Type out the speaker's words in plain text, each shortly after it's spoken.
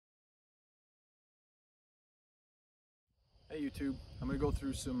Hey YouTube, I'm gonna go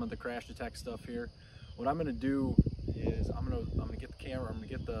through some of the crash detect stuff here. What I'm gonna do is I'm gonna get the camera, I'm gonna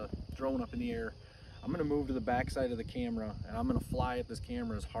get the drone up in the air. I'm gonna move to the back side of the camera and I'm gonna fly at this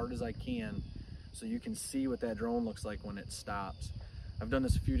camera as hard as I can so you can see what that drone looks like when it stops. I've done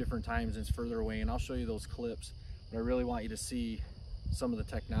this a few different times and it's further away, and I'll show you those clips, but I really want you to see some of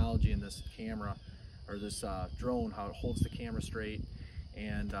the technology in this camera, or this drone, how it holds the camera straight,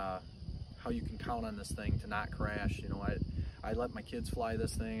 and how you can count on this thing to not crash. You know, I let my kids fly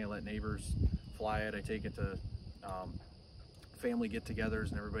this thing, I let neighbors fly it, I take it to family get-togethers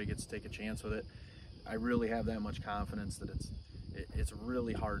and everybody gets to take a chance with it. I really have that much confidence that it's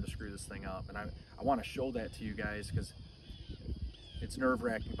really hard to screw this thing up, and I want to show that to you guys because it's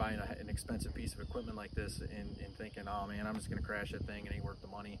nerve-wracking buying an expensive piece of equipment like this and thinking, oh man, I'm just going to crash that thing, it ain't worth the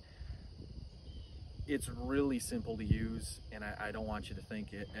money. It's really simple to use, and I don't want you to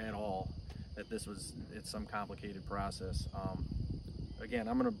think it at all that it's some complicated process. Again,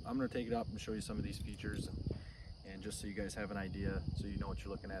 I'm gonna take it up and show you some of these features, and just so you guys have an idea, so you know what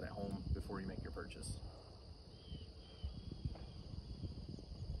you're looking at home before you make your purchase.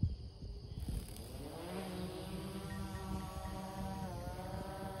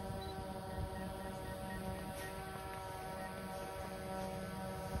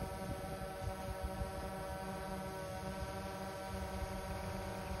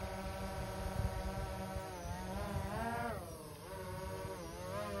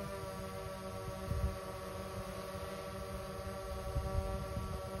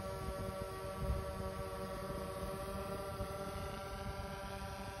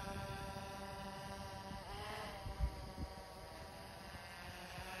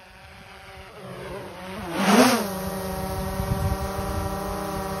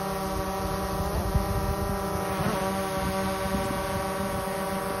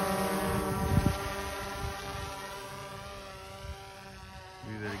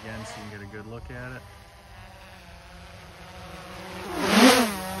 Again, so you can get a good look at it.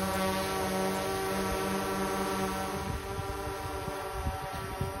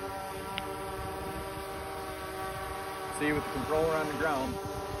 See, with the controller on the ground,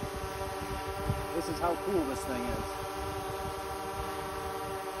 this is how cool this thing is.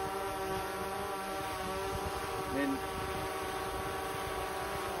 And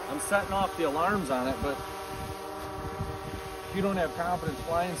I'm setting off the alarms on it, but if you don't have confidence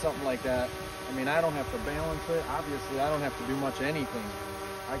flying something like that, I mean, I don't have to balance it. Obviously, I don't have to do much anything.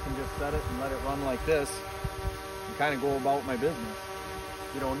 I can just set it and let it run like this and kind of go about my business.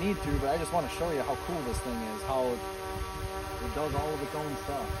 You don't need to, but I just want to show you how cool this thing is, how it does all of its own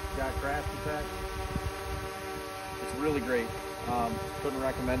stuff. It's got crash detect. It's really great. Couldn't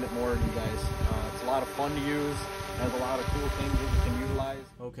recommend it more to you guys. It's a lot of fun to use. It has a lot of cool things that you can utilize.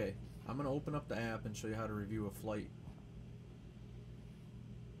 Okay, I'm going to open up the app and show you how to review a flight.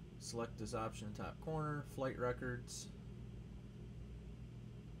 Select this option in the top corner, flight records.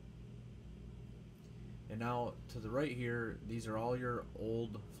 And now to the right here, these are all your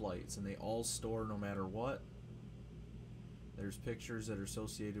old flights, and they all store no matter what. There's pictures that are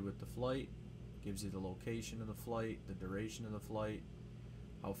associated with the flight, gives you the location of the flight, the duration of the flight,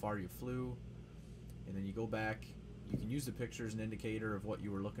 how far you flew, and then you go back. You can use the picture as an indicator of what you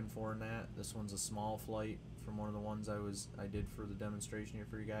were looking for in that. This one's a small flight from one of the ones I did for the demonstration here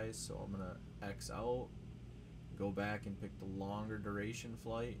for you guys. So I'm gonna X out, go back and pick the longer duration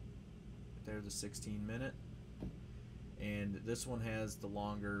flight. There, the 16-minute, and this one has the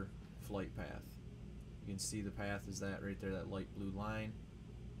longer flight path. You can see the path is that right there, that light blue line.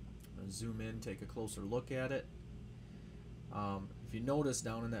 I'm gonna zoom in, take a closer look at it. If you notice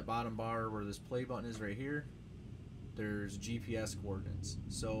down in that bottom bar where this play button is right here, there's GPS coordinates.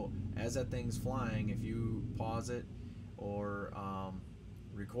 So as that thing's flying, if you pause it or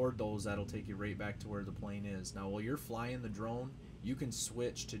record those, that'll take you right back to where the plane is. Now while you're flying the drone, you can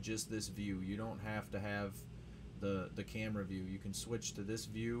switch to just this view. You don't have to have the camera view. You can switch to this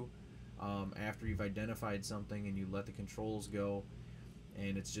view after you've identified something and you let the controls go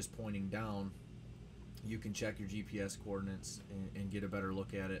and it's just pointing down. You can check your GPS coordinates and get a better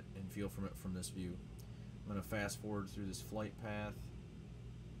look at it and feel from it from this view. I'm going to fast forward through this flight path.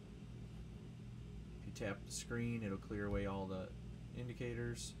 If you tap the screen, it'll clear away all the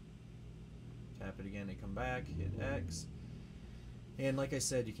indicators. Tap it again to come back, hit X. And like I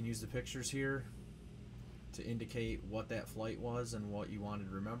said, you can use the pictures here to indicate what that flight was and what you wanted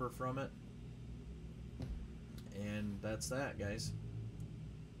to remember from it. And that's that, guys.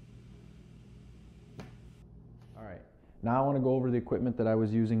 Alright, now I want to go over the equipment that I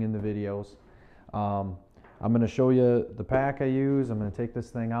was using in the videos. I'm going to show you the pack I use. I'm going to take this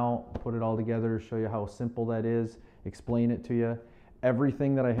thing out, put it all together, show you how simple that is, explain it to you.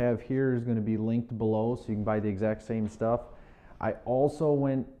 Everything that I have here is going to be linked below so you can buy the exact same stuff. I also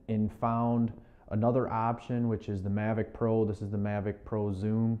went and found another option, which is the Mavic Pro. This is the Mavic Pro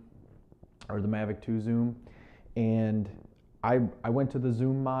Zoom, or the Mavic 2 Zoom. And I went to the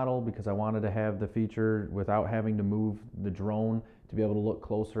Zoom model because I wanted to have the feature without having to move the drone to be able to look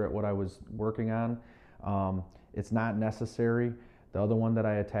closer at what I was working on. It's not necessary. The other one that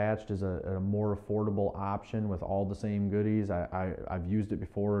I attached is a more affordable option with all the same goodies. I've used it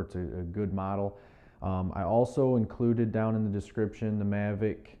before. It's a good model. I also included down in the description the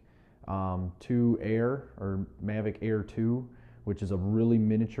Mavic 2 Air, or Mavic Air 2, which is a really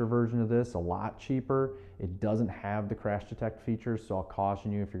miniature version of this, a lot cheaper. It doesn't have the crash detect features, so I'll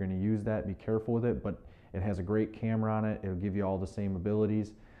caution you if you're going to use that, be careful with it, but it has a great camera on it. It'll give you all the same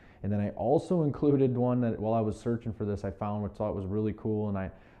abilities. And then I also included one that while I was searching for this, I found which I thought was really cool, and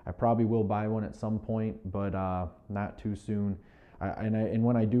I probably will buy one at some point, but not too soon. And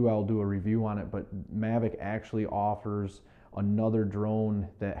when I do, I'll do a review on it, but Mavic actually offers another drone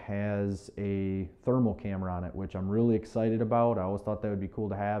that has a thermal camera on it, which I'm really excited about. I always thought that would be cool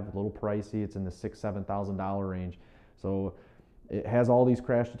to have. A little pricey. It's in the $6,000–$7,000 range. So it has all these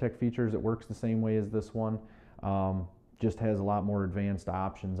crash detect features. It works the same way as this one. Just has a lot more advanced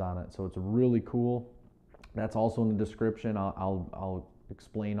options on it. So it's really cool. That's also in the description. I'll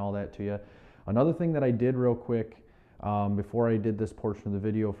explain all that to you. Another thing that I did real quick before I did this portion of the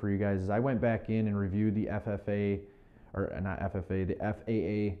video for you guys is I went back in and reviewed the the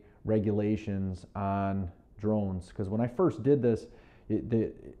FAA regulations on drones, because when I first did this,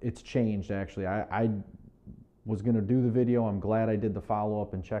 it's changed actually. I was going to do the video. I'm glad I did the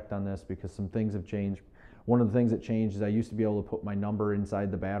follow-up and checked on this because some things have changed. One of the things that changed is I used to be able to put my number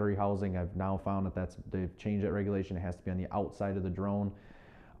inside the battery housing. I've now found that they've changed that regulation. It has to be on the outside of the drone.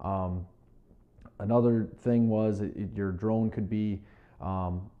 Another thing was your drone could be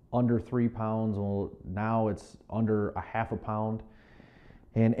under 3 pounds. Well, now it's under ½ pound.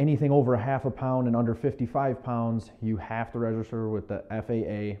 And anything over ½ pound and under 55 pounds, you have to register with the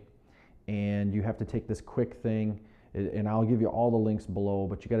FAA, and you have to take this quick thing. And I'll give you all the links below,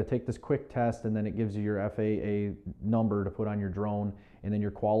 but you got to take this quick test, and then it gives you your FAA number to put on your drone, and then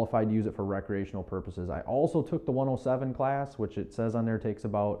you're qualified to use it for recreational purposes. I also took the 107 class, which it says on there takes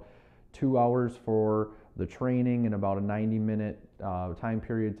about 2 hours for the training and about a 90-minute time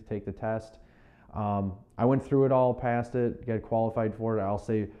period to take the test. I went through it all, passed it, got qualified for it. I'll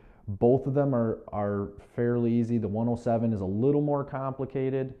say both of them are fairly easy. The 107 is a little more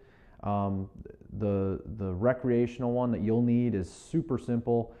complicated. The recreational one that you'll need is super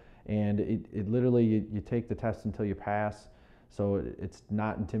simple, and it literally you take the test until you pass. So it's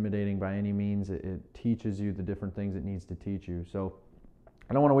not intimidating by any means. It teaches you the different things it needs to teach you. So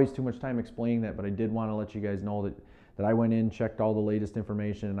I don't want to waste too much time explaining that, but I did want to let you guys know that I went in, checked all the latest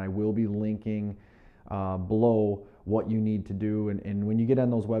information, and I will be linking below what you need to do. And when you get on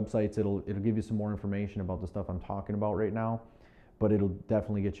those websites, it'll give you some more information about the stuff I'm talking about right now. But it'll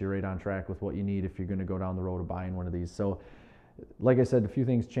definitely get you right on track with what you need if you're going to go down the road of buying one of these. So like I said, a few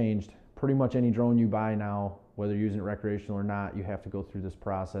things changed. Pretty much any drone you buy now, whether you're using it recreational or not, you have to go through this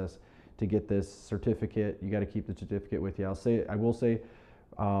process to get this certificate. You got to keep the certificate with you. I will say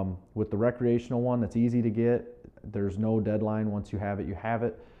with the recreational one, that's easy to get. There's no deadline. Once you have it, you have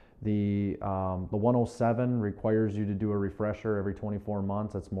it. The 107 requires you to do a refresher every 24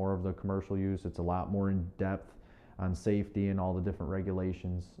 months. That's more of the commercial use. It's a lot more in depth on safety and all the different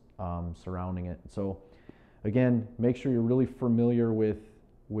regulations surrounding it. So again, make sure you're really familiar with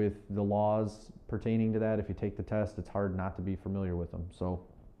the laws pertaining to that. If you take the test, it's hard not to be familiar with them. So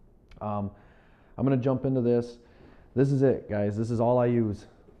I'm going to jump into this. This is it, guys. This is all I use.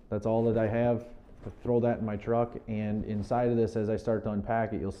 That's all that I have. I throw that in my truck, and inside of this, as I start to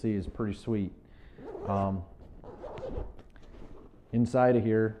unpack it, you'll see is pretty sweet. Inside of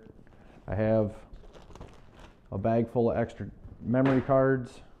here, I have a bag full of extra memory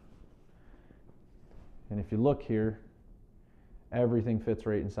cards, and if you look here, everything fits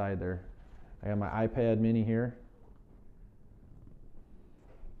right inside there. I got my iPad mini here.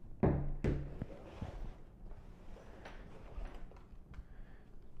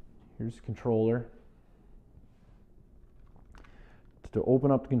 Here's the controller. To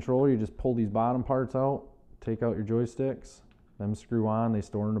open up the controller, you just pull these bottom parts out, take out your joysticks, them screw on. They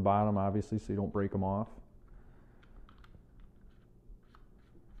store in the bottom, obviously, so you don't break them off.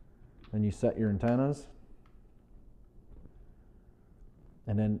 Then you set your antennas.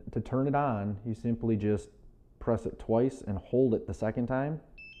 And then to turn it on, you simply just press it twice and hold it the second time.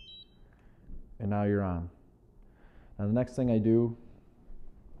 And now you're on. Now the next thing I do,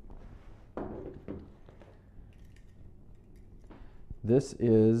 this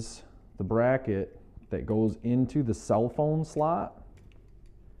is the bracket that goes into the cell phone slot.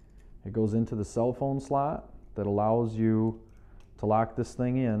 It goes into the cell phone slot that allows you to lock this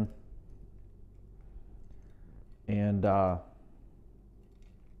thing in and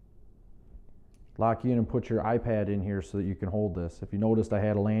lock you in and put your iPad in here so that you can hold this. If you noticed, I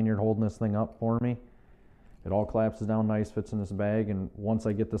had a lanyard holding this thing up for me. It all collapses down nice, fits in this bag, and once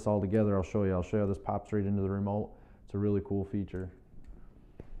I get this all together, I'll show you how this pops right into the remote. It's a really cool feature.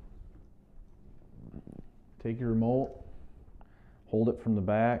 Take your remote, hold it from the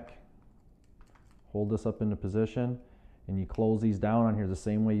back, hold this up into position, and you close these down on here the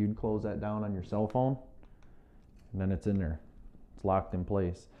same way you'd close that down on your cell phone, and then it's in there. It's locked in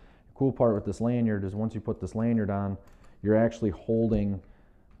place. The cool part with this lanyard is once you put this lanyard on, you're actually holding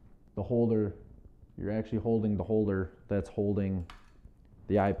the holder. You're actually holding the holder that's holding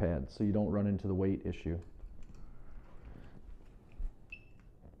the iPad, so you don't run into the weight issue.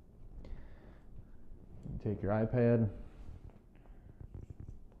 You take your iPad,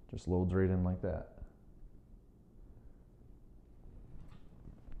 just loads right in like that.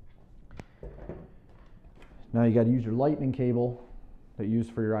 Now you got to use your lightning cable that you use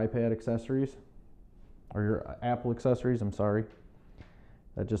for your iPad accessories, or your Apple accessories, I'm sorry.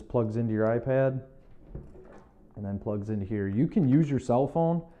 That just plugs into your iPad and then plugs into here. You can use your cell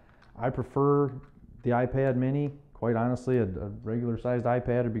phone. I prefer the iPad mini. Quite honestly, a regular sized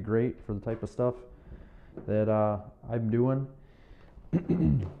iPad would be great for the type of stuff that I'm doing.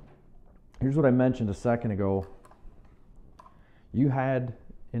 Here's what I mentioned a second ago. You had,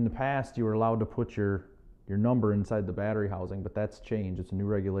 in the past, you were allowed to put your number inside the battery housing, but that's changed. It's a new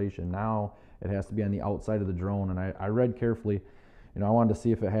regulation. Now it has to be on the outside of the drone, and I read carefully. I wanted to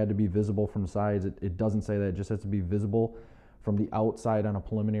see if it had to be visible from the sides. It doesn't say that. It just has to be visible from the outside on a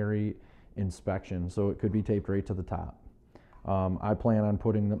preliminary inspection, so it could be taped right to the top. I plan on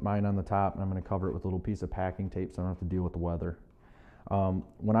putting mine on the top, and I'm going to cover it with a little piece of packing tape so I don't have to deal with the weather.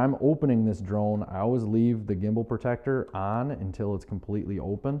 When I'm opening this drone, I always leave the gimbal protector on until it's completely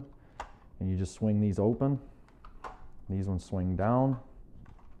open, and you just swing these open. These ones swing down,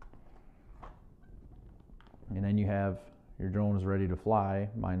 and then you have your drone is ready to fly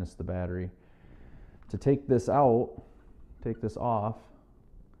minus the battery. To take this out, take this off,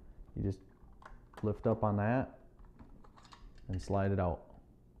 you just lift up on that and slide it out.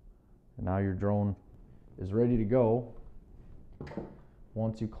 And now your drone is ready to go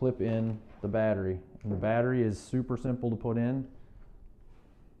once you clip in the battery. And the battery is super simple to put in.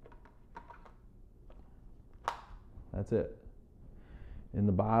 That's it. In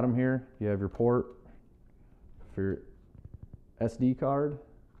the bottom here, you have your port for your SD card.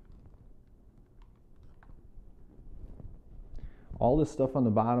 All this stuff on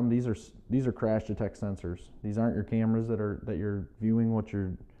the bottom, these are crash detect sensors. These aren't your cameras that you're viewing what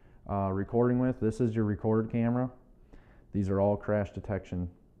you're recording with. This is your record camera. These are all crash detection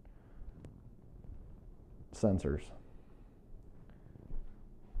sensors.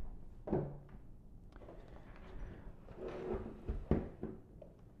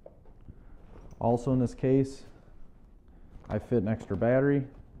 Also in this case, I fit an extra battery.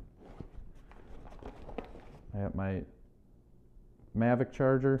 I have my Mavic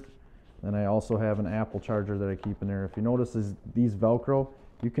charger, and I also have an Apple charger that I keep in there. If you notice these Velcro,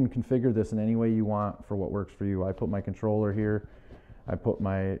 you can configure this in any way you want for what works for you. I put my controller here. I put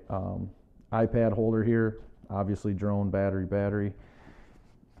my iPad holder here. Obviously drone, battery.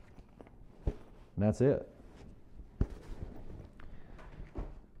 And that's it.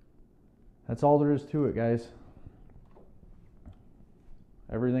 That's all there is to it, guys.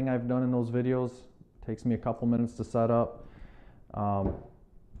 Everything I've done in those videos takes me a couple minutes to set up.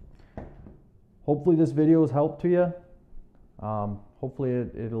 Hopefully this video has helped to you. Hopefully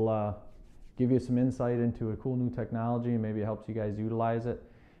it'll give you some insight into a cool new technology, and maybe it helps you guys utilize it.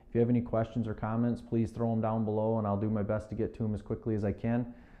 If you have any questions or comments, please throw them down below, and I'll do my best to get to them as quickly as I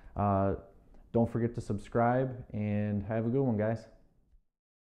can. Don't forget to subscribe, and have a good one, guys.